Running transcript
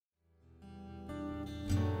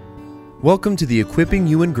Welcome to the Equipping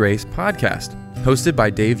You in Grace podcast, hosted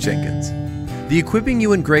by Dave Jenkins. The Equipping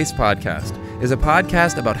You in Grace podcast is a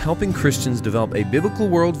podcast about helping Christians develop a biblical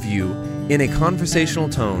worldview in a conversational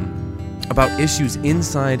tone about issues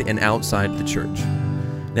inside and outside the church.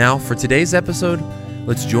 Now, for today's episode,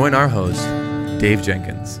 let's join our host, Dave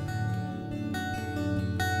Jenkins.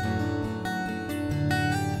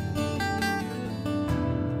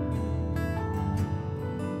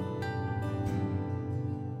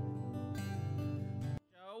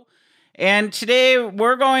 And today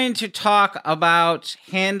we're going to talk about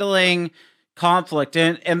handling conflict.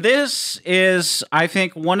 And this is, I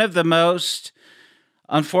think,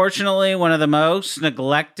 unfortunately, one of the most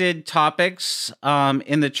neglected topics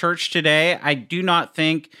in the church today. I do not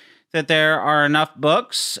think that there are enough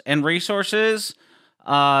books and resources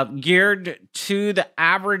geared to the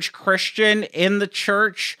average Christian in the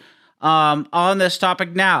church on this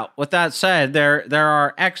topic. Now, with that said, there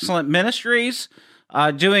are excellent ministries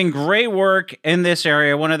doing great work in this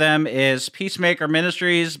area. One of them is Peacemaker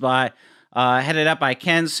Ministries, headed up by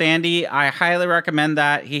Ken Sande. I highly recommend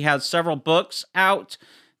that. He has several books out.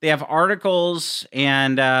 They have articles,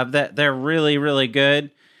 and they're really, really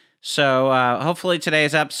good. So hopefully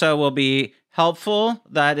today's episode will be helpful.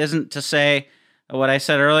 That isn't to say what I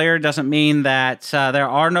said earlier. Doesn't mean that there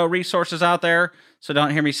are no resources out there. So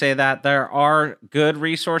don't hear me say that. There are good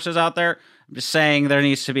resources out there. I'm just saying there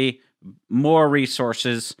needs to be more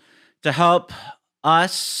resources to help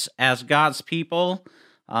us as God's people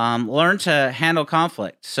learn to handle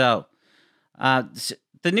conflict. So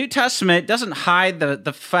the New Testament doesn't hide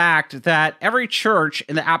the fact that every church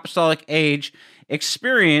in the apostolic age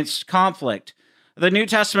experienced conflict. The New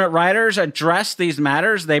Testament writers address these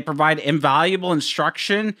matters. They provide invaluable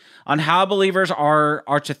instruction on how believers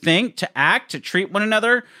are to think, to act, to treat one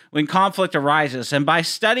another when conflict arises. And by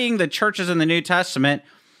studying the churches in the New Testament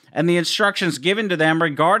and the instructions given to them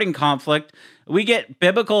regarding conflict, we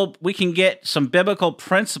can get some biblical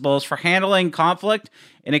principles for handling conflict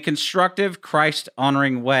in a constructive,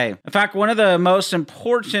 Christ-honoring way. In fact, one of the most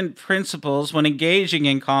important principles when engaging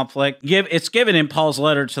in conflict, it's given in Paul's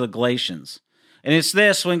letter to the Galatians. And it's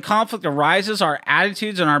this: when conflict arises, our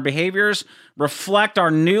attitudes and our behaviors reflect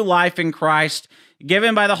our new life in Christ,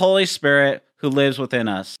 given by the Holy Spirit who lives within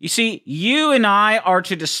us. You see, you and I are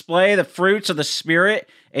to display the fruits of the Spirit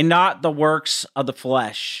and not the works of the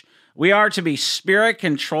flesh. We are to be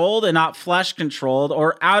Spirit-controlled and not flesh-controlled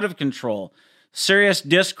or out of control. Serious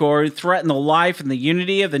discord threatened the life and the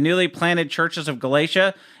unity of the newly planted churches of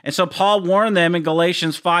Galatia. And so Paul warned them in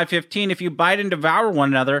Galatians 5:15, if you bite and devour one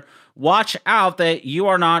another, watch out that you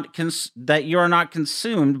are not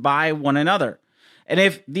consumed by one another. And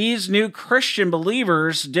if these new Christian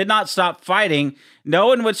believers did not stop fighting, no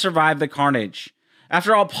one would survive the carnage.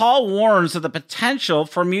 After all, Paul warns of the potential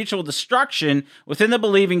for mutual destruction within the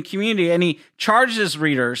believing community, and he charges his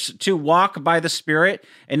readers to walk by the Spirit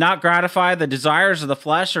and not gratify the desires of the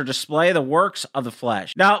flesh or display the works of the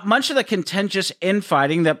flesh. Now, much of the contentious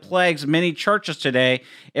infighting that plagues many churches today,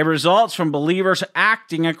 it results from believers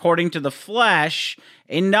acting according to the flesh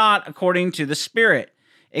and not according to the Spirit.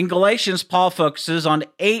 In Galatians, Paul focuses on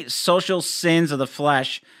 8 social sins of the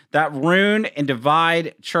flesh that ruin and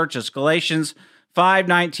divide churches. Galatians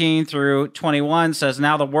 5:19 through 21 says,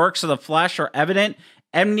 now the works of the flesh are evident: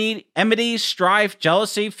 enmity, strife,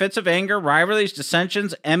 jealousy, fits of anger, rivalries,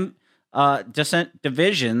 dissensions,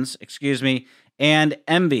 divisions, and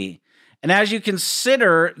envy. And as you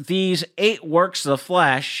consider these 8 works of the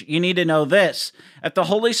flesh, you need to know this: that the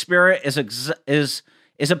Holy Spirit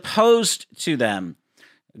is opposed to them.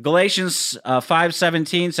 Galatians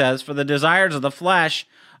 5:17 says, for the desires of the flesh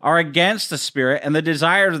are against the Spirit, and the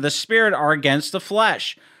desires of the Spirit are against the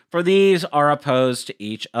flesh, for these are opposed to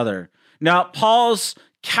each other. Now, Paul's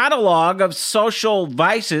catalog of social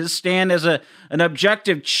vices stand as an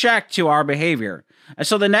objective check to our behavior. And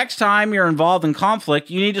so the next time you're involved in conflict,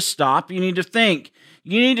 you need to stop, you need to think.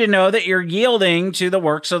 You need to know that you're yielding to the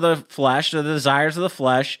works of the flesh, the desires of the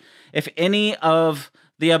flesh, if any of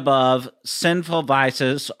the above sinful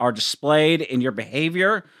vices are displayed in your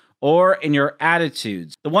behavior or in your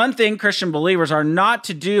attitudes. The one thing Christian believers are not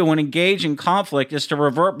to do when engaged in conflict is to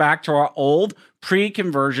revert back to our old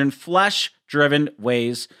pre-conversion, flesh-driven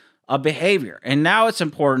ways of behavior. And now it's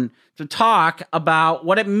important to talk about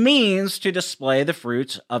what it means to display the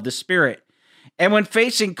fruits of the Spirit. And when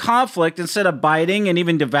facing conflict, instead of biting and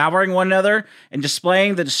even devouring one another and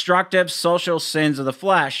displaying the destructive social sins of the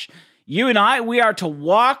flesh, you and I, we are to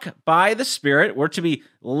walk by the Spirit. We're to be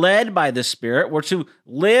led by the Spirit. We're to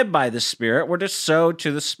live by the Spirit. We're to sow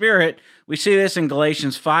to the Spirit. We see this in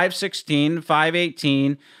Galatians 5:16,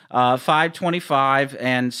 5:18, 5:25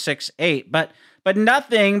 and 6:8. But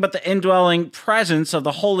nothing but the indwelling presence of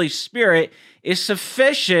the Holy Spirit is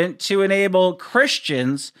sufficient to enable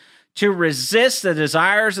Christians to resist the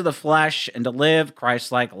desires of the flesh and to live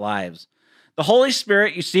Christ-like lives. The Holy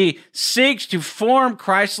Spirit, you see, seeks to form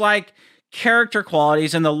Christ-like character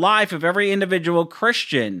qualities in the life of every individual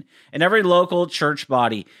Christian and every local church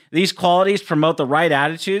body. These qualities promote the right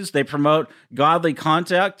attitudes. They promote godly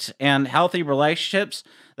conduct and healthy relationships.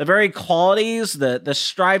 The very qualities the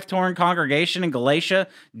strife-torn congregation in Galatia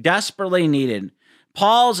desperately needed.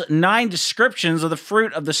 Paul's 9 descriptions of the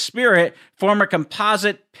fruit of the Spirit form a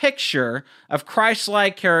composite picture of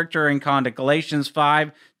Christ-like character and conduct. Galatians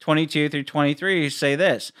 5:22 through 23 say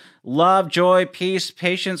this: love, joy, peace,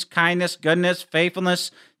 patience, kindness, goodness,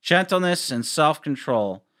 faithfulness, gentleness, and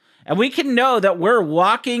self-control. And we can know that we're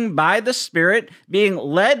walking by the Spirit, being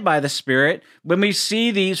led by the Spirit, when we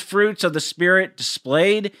see these fruits of the Spirit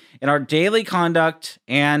displayed in our daily conduct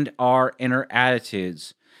and our inner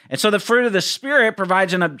attitudes. And so the fruit of the Spirit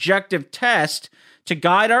provides an objective test to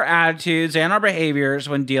guide our attitudes and our behaviors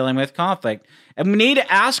when dealing with conflict. And we need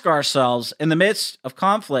to ask ourselves in the midst of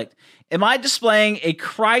conflict, am I displaying a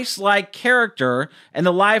Christ-like character in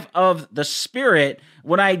the life of the Spirit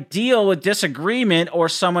when I deal with disagreement or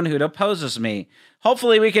someone who opposes me?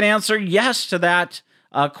 Hopefully we can answer yes to that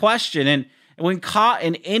question. And when caught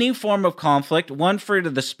in any form of conflict, one fruit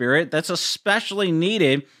of the Spirit that's especially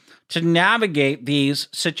needed to navigate these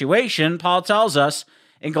situations, Paul tells us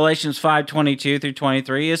in Galatians 5:22 through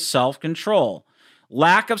 23, is self-control.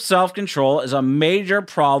 Lack of self-control is a major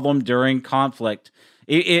problem during conflict.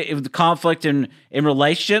 Conflict in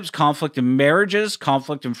relationships, conflict in marriages,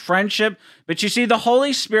 conflict in friendship. But you see, the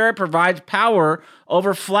Holy Spirit provides power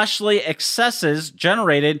over fleshly excesses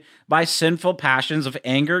generated by sinful passions of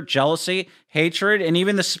anger, jealousy, hatred, and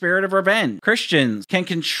even the spirit of revenge. Christians can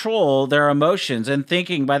control their emotions and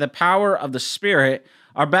thinking by the power of the Spirit,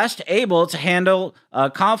 are best able to handle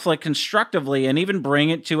conflict constructively and even bring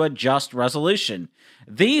it to a just resolution.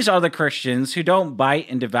 These are the Christians who don't bite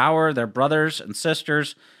and devour their brothers and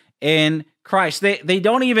sisters in Christ. They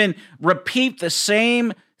don't even repeat the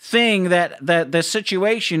same thing that the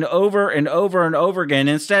situation over and over and over again.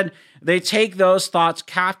 Instead, they take those thoughts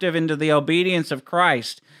captive into the obedience of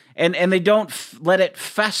Christ, and they don't let it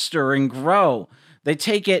fester and grow. They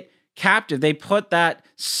take it captive. They put that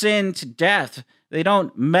sin to death. They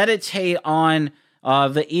don't meditate on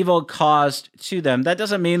the evil caused to them. That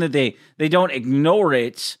doesn't mean that they don't ignore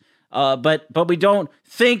it, but we don't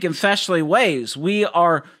think in fleshly ways. We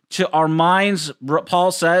are to our minds,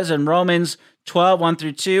 Paul says in Romans 12:1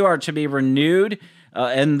 through 2, are to be renewed,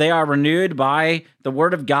 and they are renewed by the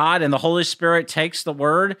Word of God, and the Holy Spirit takes the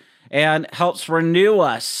Word and helps renew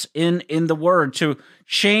us in the Word to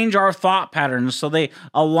change our thought patterns so they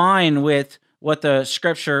align with what the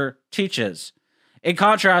Scripture teaches. In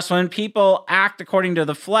contrast, when people act according to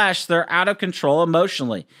the flesh, they're out of control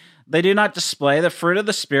emotionally. They do not display the fruit of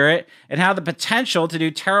the Spirit and have the potential to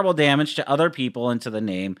do terrible damage to other people and to the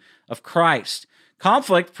name of Christ.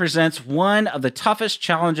 Conflict presents one of the toughest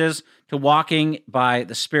challenges to walking by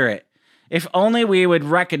the Spirit. If only we would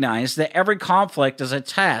recognize that every conflict is a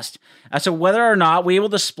test as to whether or not we will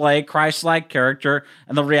display Christ-like character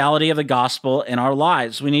and the reality of the gospel in our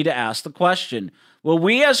lives. We need to ask the question, will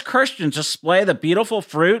we as Christians display the beautiful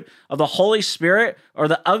fruit of the Holy Spirit or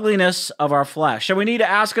the ugliness of our flesh? And we need to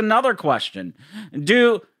ask another question.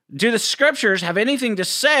 Do the Scriptures have anything to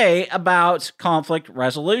say about conflict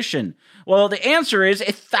resolution? Well, the answer is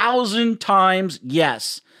 1,000 times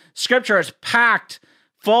yes. Scripture is packed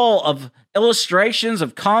full of illustrations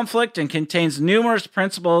of conflict and contains numerous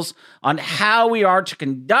principles on how we are to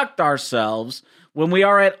conduct ourselves when we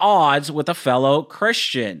are at odds with a fellow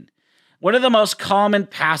Christian. One of the most common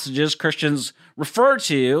passages Christians refer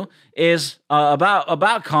to is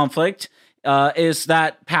about conflict is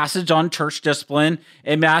that passage on church discipline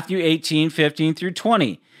in Matthew 18:15 through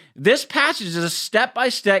 20. This passage is a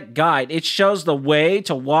step-by-step guide. It shows the way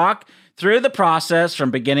to walk through the process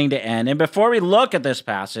from beginning to end. And before we look at this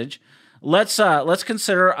passage, let's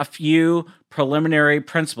consider a few preliminary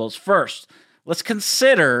principles. First, let's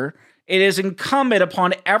consider it is incumbent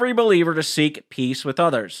upon every believer to seek peace with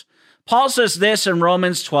others. Paul says this in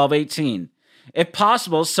Romans 12:18. If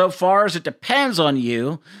possible, so far as it depends on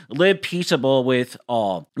you, live peaceable with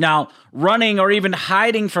all. Now, running or even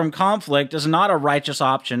hiding from conflict is not a righteous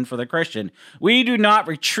option for the Christian. We do not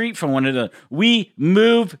retreat from one another. We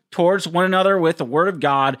move towards one another with the Word of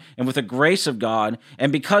God and with the grace of God,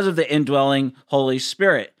 and because of the indwelling Holy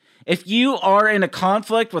Spirit. If you are in a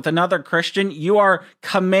conflict with another Christian, you are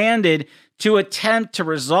commanded to attempt to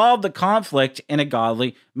resolve the conflict in a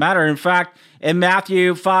godly manner. In fact, in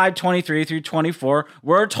Matthew 5:23 through 24,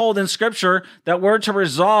 we're told in Scripture that we're to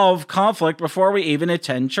resolve conflict before we even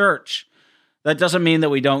attend church. That doesn't mean that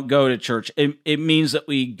we don't go to church. It means that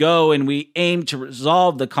we go and we aim to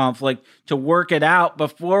resolve the conflict, to work it out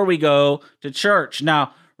before we go to church.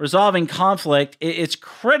 Now, resolving conflict, it's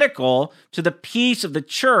critical to the peace of the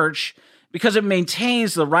church because it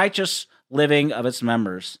maintains the righteous living of its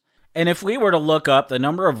members. And if we were to look up the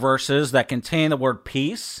number of verses that contain the word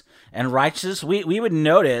peace and righteous, we would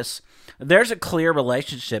notice there's a clear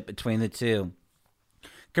relationship between the two.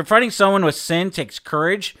 Confronting someone with sin takes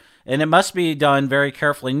courage, and it must be done very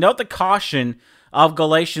carefully. Note the caution of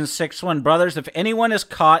Galatians 6:1. Brothers, if anyone is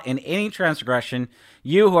caught in any transgression,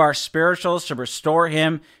 you who are spiritual should restore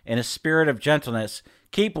him in a spirit of gentleness.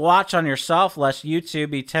 Keep watch on yourself, lest you too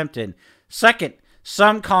be tempted. Second,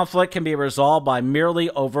 some conflict can be resolved by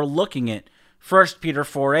merely overlooking it. 1 Peter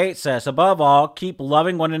 4:8 says, above all, keep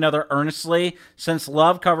loving one another earnestly, since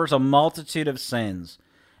love covers a multitude of sins.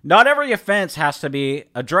 Not every offense has to be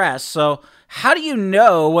addressed, so how do you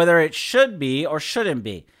know whether it should be or shouldn't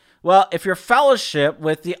be? Well, if your fellowship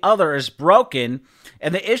with the other is broken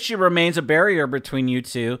and the issue remains a barrier between you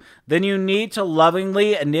two, then you need to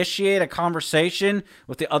lovingly initiate a conversation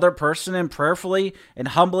with the other person and prayerfully and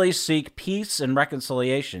humbly seek peace and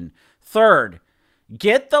reconciliation. Third,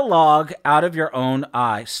 get the log out of your own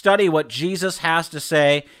eye. Study what Jesus has to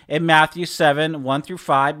say in Matthew 7:1 through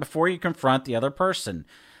 5 before you confront the other person.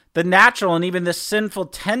 The natural and even the sinful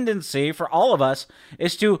tendency for all of us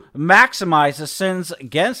is to maximize the sins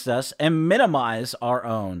against us and minimize our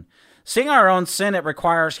own. Seeing our own sin, it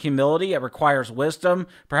requires humility, it requires wisdom,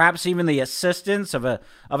 perhaps even the assistance of a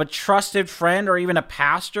trusted friend or even a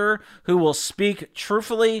pastor who will speak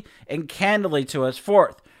truthfully and candidly to us.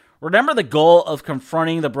 Fourth, remember the goal of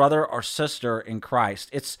confronting the brother or sister in Christ.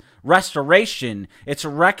 It's restoration, it's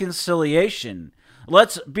reconciliation.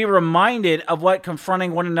 Let's be reminded of what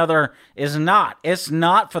confronting one another is not. It's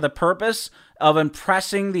not for the purpose of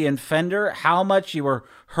impressing the offender how much you were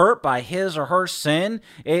hurt by his or her sin.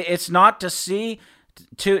 It's not to see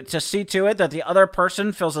to it that the other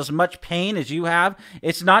person feels as much pain as you have.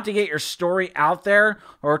 It's not to get your story out there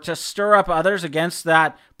or to stir up others against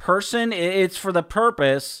that person. It's for the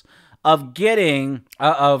purpose of getting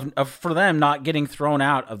for them not getting thrown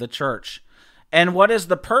out of the church. And what is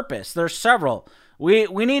the purpose? There's several. We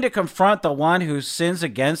need to confront the one who sins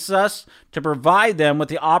against us to provide them with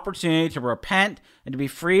the opportunity to repent and to be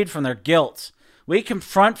freed from their guilt. We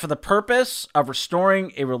confront for the purpose of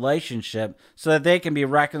restoring a relationship so that they can be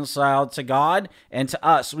reconciled to God and to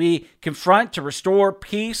us. We confront to restore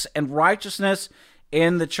peace and righteousness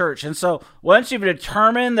in the church. And so once you've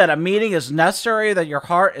determined that a meeting is necessary, that your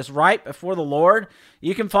heart is right before the Lord,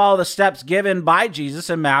 you can follow the steps given by Jesus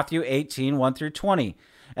in Matthew 18:1 through 20.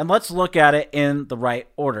 And let's look at it in the right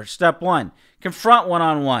order. Step 1, confront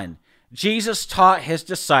one-on-one. Jesus taught his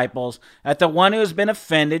disciples that the one who has been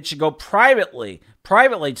offended should go privately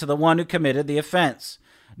to the one who committed the offense.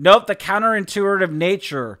 Note the counterintuitive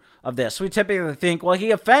nature of this. We typically think, well,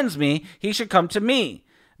 he offends me, he should come to me.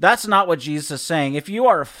 That's not what Jesus is saying. If you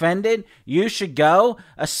are offended, you should go,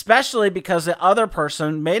 especially because the other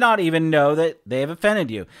person may not even know that they have offended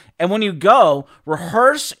you. And when you go,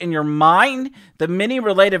 rehearse in your mind the many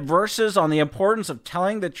related verses on the importance of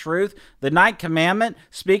telling the truth, the ninth commandment,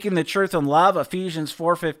 speaking the truth in love, Ephesians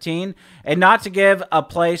 4:15, and not to give a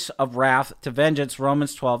place of wrath to vengeance,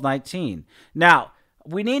 Romans 12:19. Now,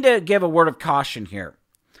 we need to give a word of caution here.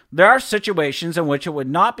 There are situations in which it would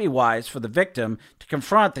not be wise for the victim to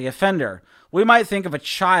confront the offender. We might think of a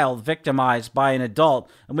child victimized by an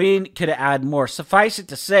adult, and we could add more. Suffice it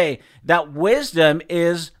to say that wisdom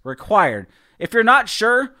is required. If you're not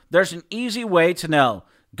sure, there's an easy way to know.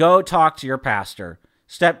 Go talk to your pastor.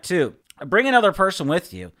 Step 2, bring another person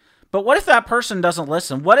with you. But what if that person doesn't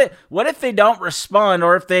listen? What if they don't respond,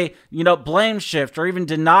 or if they, blame shift or even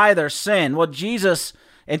deny their sin? Well, Jesus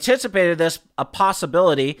anticipated this a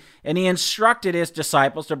possibility, and he instructed his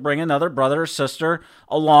disciples to bring another brother or sister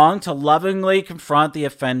along to lovingly confront the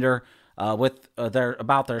offender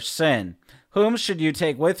about their sin. Whom should you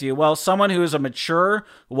take with you? Well, someone who is a mature,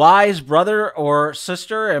 wise brother or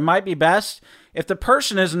sister. It might be best if the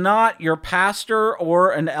person is not your pastor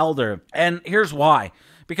or an elder. And here's why.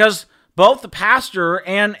 Because both the pastor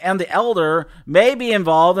and the elder may be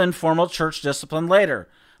involved in formal church discipline later.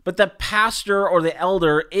 But the pastor or the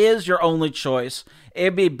elder is your only choice.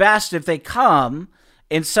 It'd be best if they come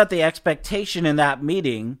and set the expectation in that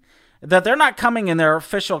meeting that they're not coming in their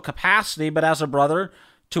official capacity, but as a brother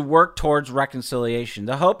to work towards reconciliation.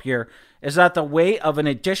 The hope here is that the weight of an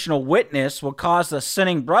additional witness will cause the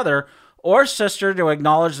sinning brother or sister to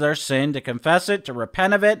acknowledge their sin, to confess it, to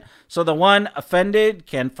repent of it, so the one offended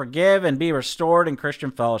can forgive and be restored in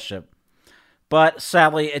Christian fellowship. But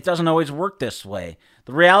sadly, it doesn't always work this way.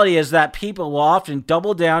 The reality is that people will often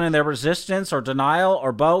double down in their resistance or denial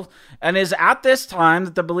or both, and it is at this time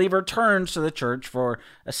that the believer turns to the church for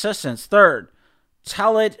assistance. Third,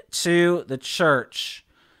 tell it to the church.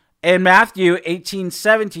 And Matthew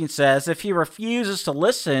 18:17 says, if he refuses to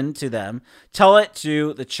listen to them, tell it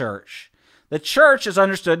to the church. The church is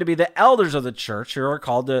understood to be the elders of the church who are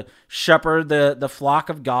called to shepherd the flock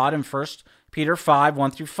of God in 1 Peter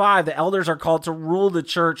 5:1-5. The elders are called to rule the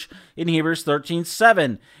church in Hebrews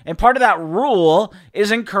 13:7. And part of that rule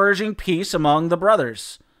is encouraging peace among the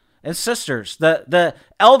brothers and sisters. The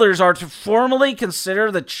elders are to formally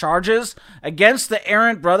consider the charges against the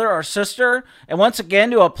errant brother or sister, and once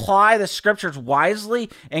again to apply the scriptures wisely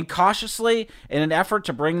and cautiously in an effort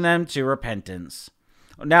to bring them to repentance.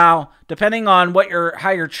 Now, depending on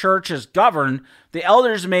how your church is governed, the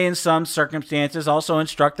elders may in some circumstances also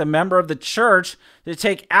instruct the member of the church to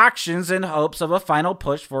take actions in hopes of a final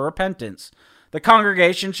push for repentance. The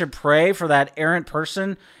congregation should pray for that errant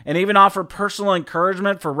person and even offer personal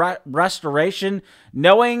encouragement for restoration,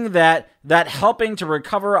 knowing that helping to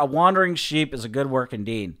recover a wandering sheep is a good work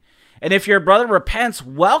indeed. And if your brother repents,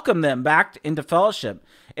 welcome them back into fellowship.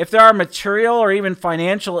 If there are material or even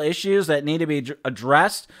financial issues that need to be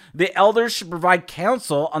addressed, the elders should provide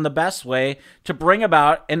counsel on the best way to bring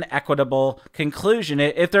about an equitable conclusion.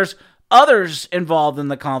 If there's others involved in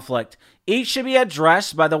the conflict, each should be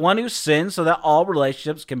addressed by the one who sinned so that all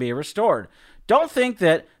relationships can be restored. Don't think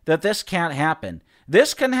that this can't happen.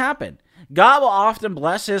 This can happen. God will often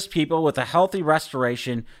bless his people with a healthy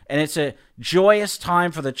restoration, and it's a joyous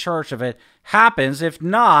time for the church if it happens. If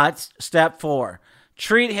not, step 4.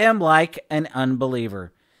 Treat him like an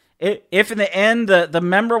unbeliever. If in the end the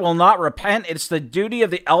member will not repent, it's the duty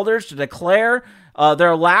of the elders to declare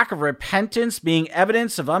their lack of repentance being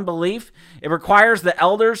evidence of unbelief. It requires the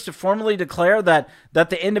elders to formally declare that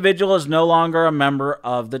the individual is no longer a member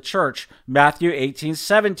of the church. Matthew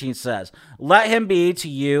 18:17 says, "Let him be to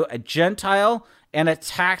you a Gentile and a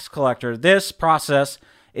tax collector." This process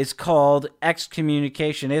is called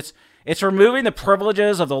excommunication. It's removing the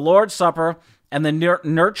privileges of the Lord's Supper and the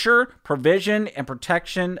nurture, provision, and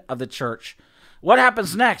protection of the church. What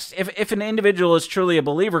happens next? If an individual is truly a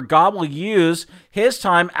believer, God will use his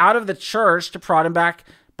time out of the church to prod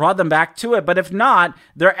them back to it. But if not,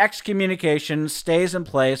 their excommunication stays in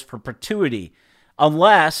place for perpetuity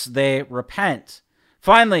unless they repent.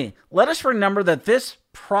 Finally, let us remember that this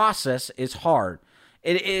process is hard.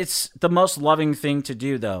 It's the most loving thing to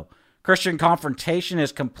do, though. Christian confrontation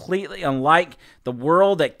is completely unlike the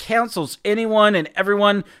world that cancels anyone and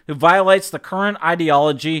everyone who violates the current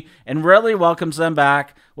ideology and rarely welcomes them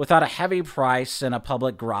back without a heavy price and a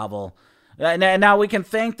public grovel. Now we can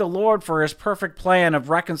thank the Lord for his perfect plan of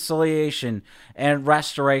reconciliation and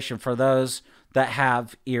restoration for those that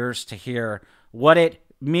have ears to hear what it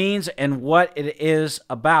means and what it is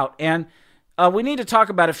about. And we need to talk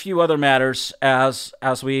about a few other matters as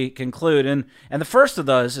we conclude. And the first of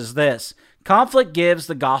those is this: conflict gives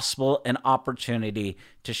the gospel an opportunity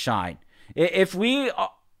to shine. If we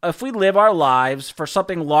live our lives for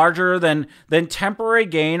something larger than temporary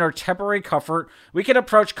gain or temporary comfort, we can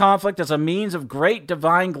approach conflict as a means of great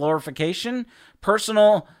divine glorification,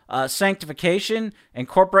 personal sanctification, and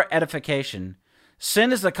corporate edification.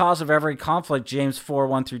 Sin is the cause of every conflict, James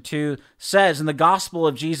 4:1-2 says, and the gospel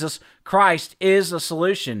of Jesus Christ is the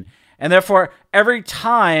solution. And therefore, every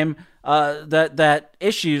time that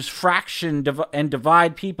issues fraction and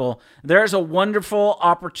divide people, there's a wonderful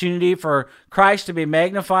opportunity for Christ to be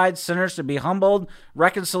magnified, sinners to be humbled,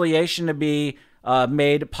 reconciliation to be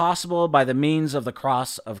made possible by the means of the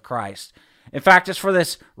cross of Christ. In fact, it's for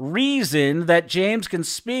this reason that James can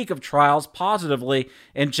speak of trials positively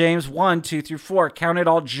in James 1:2-4. "Count it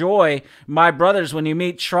all joy, my brothers, when you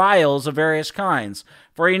meet trials of various kinds,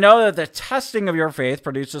 for you know that the testing of your faith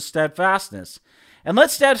produces steadfastness. And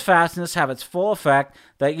let steadfastness have its full effect,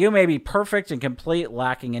 that you may be perfect and complete,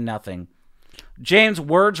 lacking in nothing." James'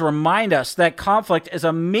 words remind us that conflict is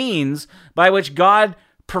a means by which God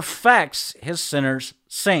perfects his sinners'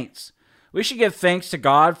 saints. We should give thanks to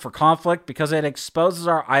God for conflict because it exposes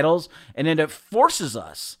our idols and it forces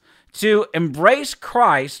us to embrace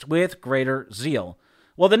Christ with greater zeal.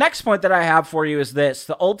 Well, the next point that I have for you is this: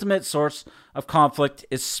 the ultimate source of conflict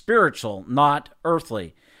is spiritual, not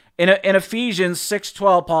earthly. In Ephesians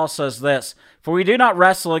 6:12, Paul says this, "For we do not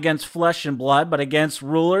wrestle against flesh and blood, but against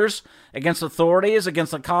rulers, against authorities,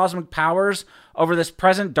 against the cosmic powers over this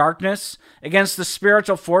present darkness, against the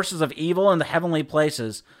spiritual forces of evil in the heavenly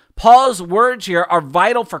places." Paul's words here are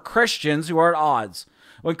vital for Christians who are at odds.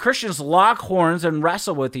 When Christians lock horns and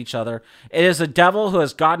wrestle with each other, it is the devil who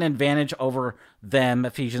has gotten advantage over them,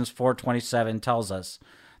 Ephesians 4:27 tells us.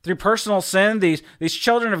 Through personal sin, these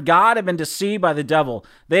children of God have been deceived by the devil.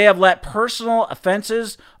 They have let personal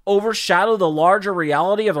offenses overshadow the larger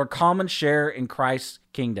reality of their common share in Christ's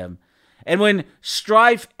kingdom. And when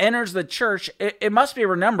strife enters the church, it must be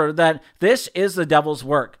remembered that this is the devil's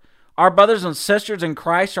work. Our brothers and sisters in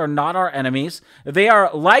Christ are not our enemies. They are,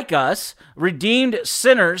 like us, redeemed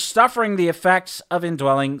sinners suffering the effects of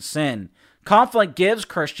indwelling sin. Conflict gives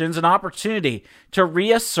Christians an opportunity to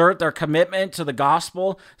reassert their commitment to the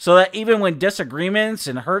gospel so that even when disagreements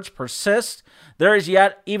and hurts persist, there is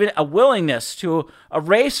yet even a willingness to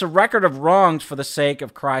erase a record of wrongs for the sake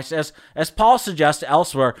of Christ. As Paul suggests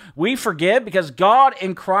elsewhere, we forgive because God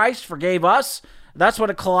in Christ forgave us. That's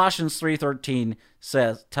what Colossians 3:13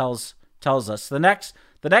 tells us. The next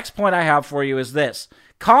point I have for you is this.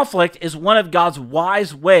 Conflict is one of God's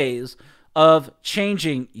wise ways of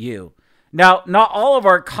changing you. Now, not all of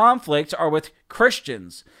our conflicts are with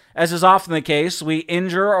Christians. As is often the case, we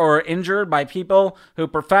injure or are injured by people who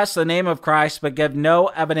profess the name of Christ but give no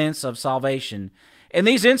evidence of salvation. In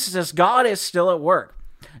these instances, God is still at work.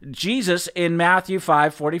 Jesus in Matthew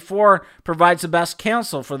 5:44 provides the best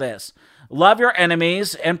counsel for this. Love your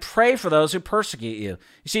enemies and pray for those who persecute you.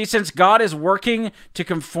 You see, since God is working to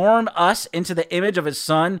conform us into the image of his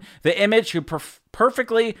Son, the image who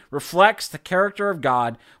perfectly reflects the character of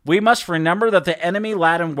God, we must remember that the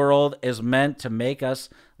enemy-laden world is meant to make us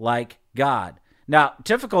like God. Now,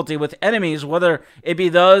 difficulty with enemies, whether it be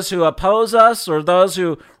those who oppose us or those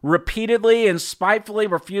who repeatedly and spitefully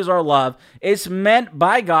refuse our love, is meant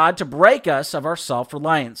by God to break us of our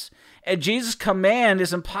self-reliance. And Jesus' command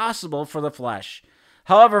is impossible for the flesh.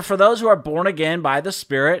 However, for those who are born again by the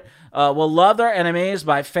Spirit, will love their enemies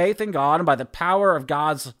by faith in God and by the power of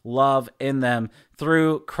God's love in them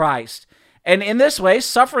through Christ. And in this way,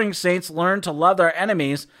 suffering saints learn to love their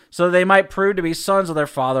enemies so they might prove to be sons of their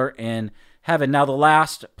Father in heaven. Now, the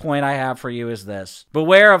last point I have for you is this.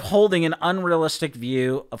 Beware of holding an unrealistic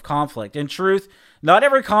view of conflict. In truth, not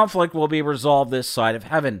every conflict will be resolved this side of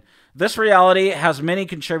heaven. This reality has many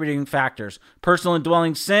contributing factors: personal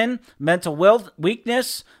indwelling sin, mental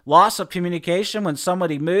weakness, loss of communication when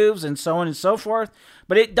somebody moves, and so on and so forth.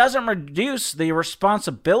 But it doesn't reduce the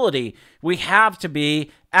responsibility we have to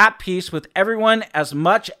be at peace with everyone as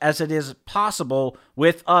much as it is possible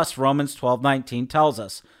with us, Romans 12:19 tells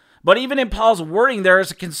us. But even in Paul's wording, there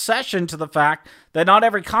is a concession to the fact that not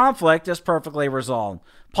every conflict is perfectly resolved.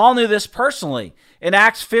 Paul knew this personally. In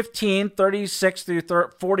Acts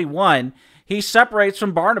 15:36-41, he separates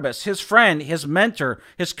from Barnabas, his friend, his mentor,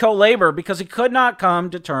 his co-laborer, because he could not come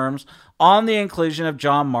to terms on the inclusion of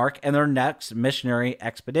John Mark in their next missionary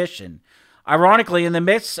expedition. Ironically, in the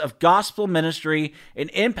midst of gospel ministry, an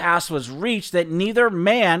impasse was reached that neither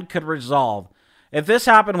man could resolve. If this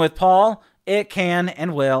happened with Paul, it can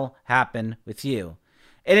and will happen with you.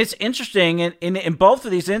 And it's interesting in both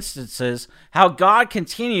of these instances how God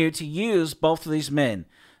continued to use both of these men.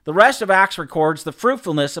 The rest of Acts records the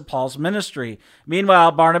fruitfulness of Paul's ministry.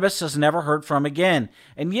 Meanwhile, Barnabas is never heard from again.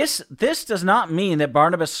 And yes, this does not mean that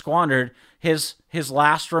Barnabas squandered his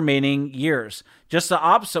last remaining years. Just the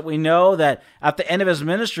opposite. We know that at the end of his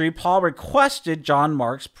ministry, Paul requested John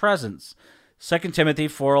Mark's presence. 2 Timothy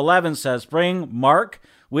 4:11 says, "Bring Mark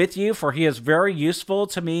with you, for he is very useful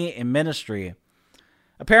to me in ministry."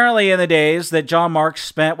 Apparently, in the days that John Mark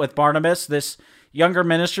spent with Barnabas, this younger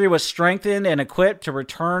ministry was strengthened and equipped to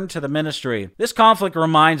return to the ministry. This conflict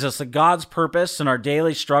reminds us that God's purpose and our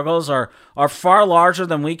daily struggles are far larger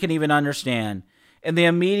than we can even understand. In the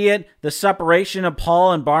immediate, the separation of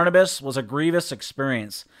Paul and Barnabas was a grievous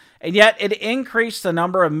experience. And yet it increased the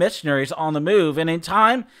number of missionaries on the move, and in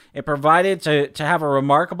time, it provided to have a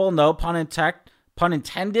remarkable, no pun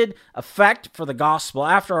intended, effect for the gospel.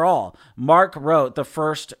 After all, Mark wrote the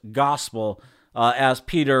first gospel as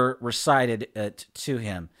Peter recited it to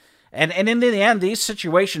him. And in the end, these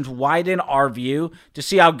situations widen our view to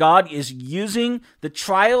see how God is using the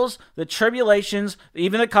trials, the tribulations,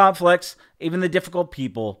 even the conflicts, even the difficult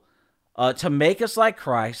people, to make us like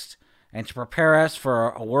Christ and to prepare us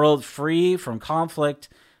for a world free from conflict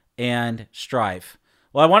and strife.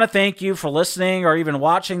 Well, I want to thank you for listening or even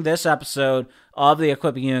watching this episode of the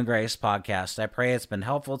Equipping You in Grace podcast. I pray it's been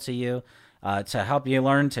helpful to you to help you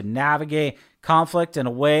learn to navigate conflict in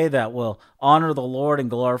a way that will honor the Lord and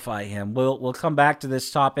glorify Him. We'll come back to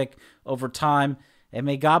this topic over time, and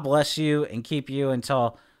may God bless you and keep you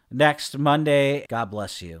until next Monday. God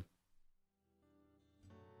bless you.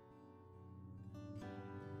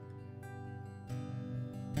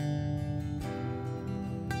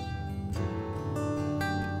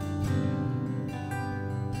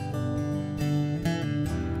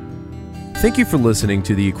 Thank you for listening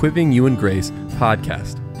to the Equipping You in Grace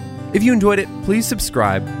podcast. If you enjoyed it, please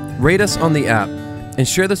subscribe, rate us on the app, and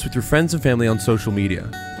share this with your friends and family on social media.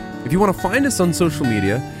 If you want to find us on social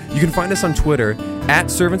media, you can find us on Twitter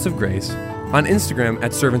 @Servants of Grace, on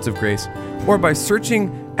Instagram @Servants of Grace, or by searching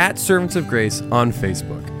 @Servants of Grace on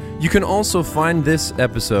Facebook. You can also find this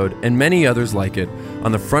episode and many others like it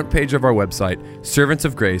on the front page of our website,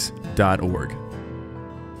 servantsofgrace.org.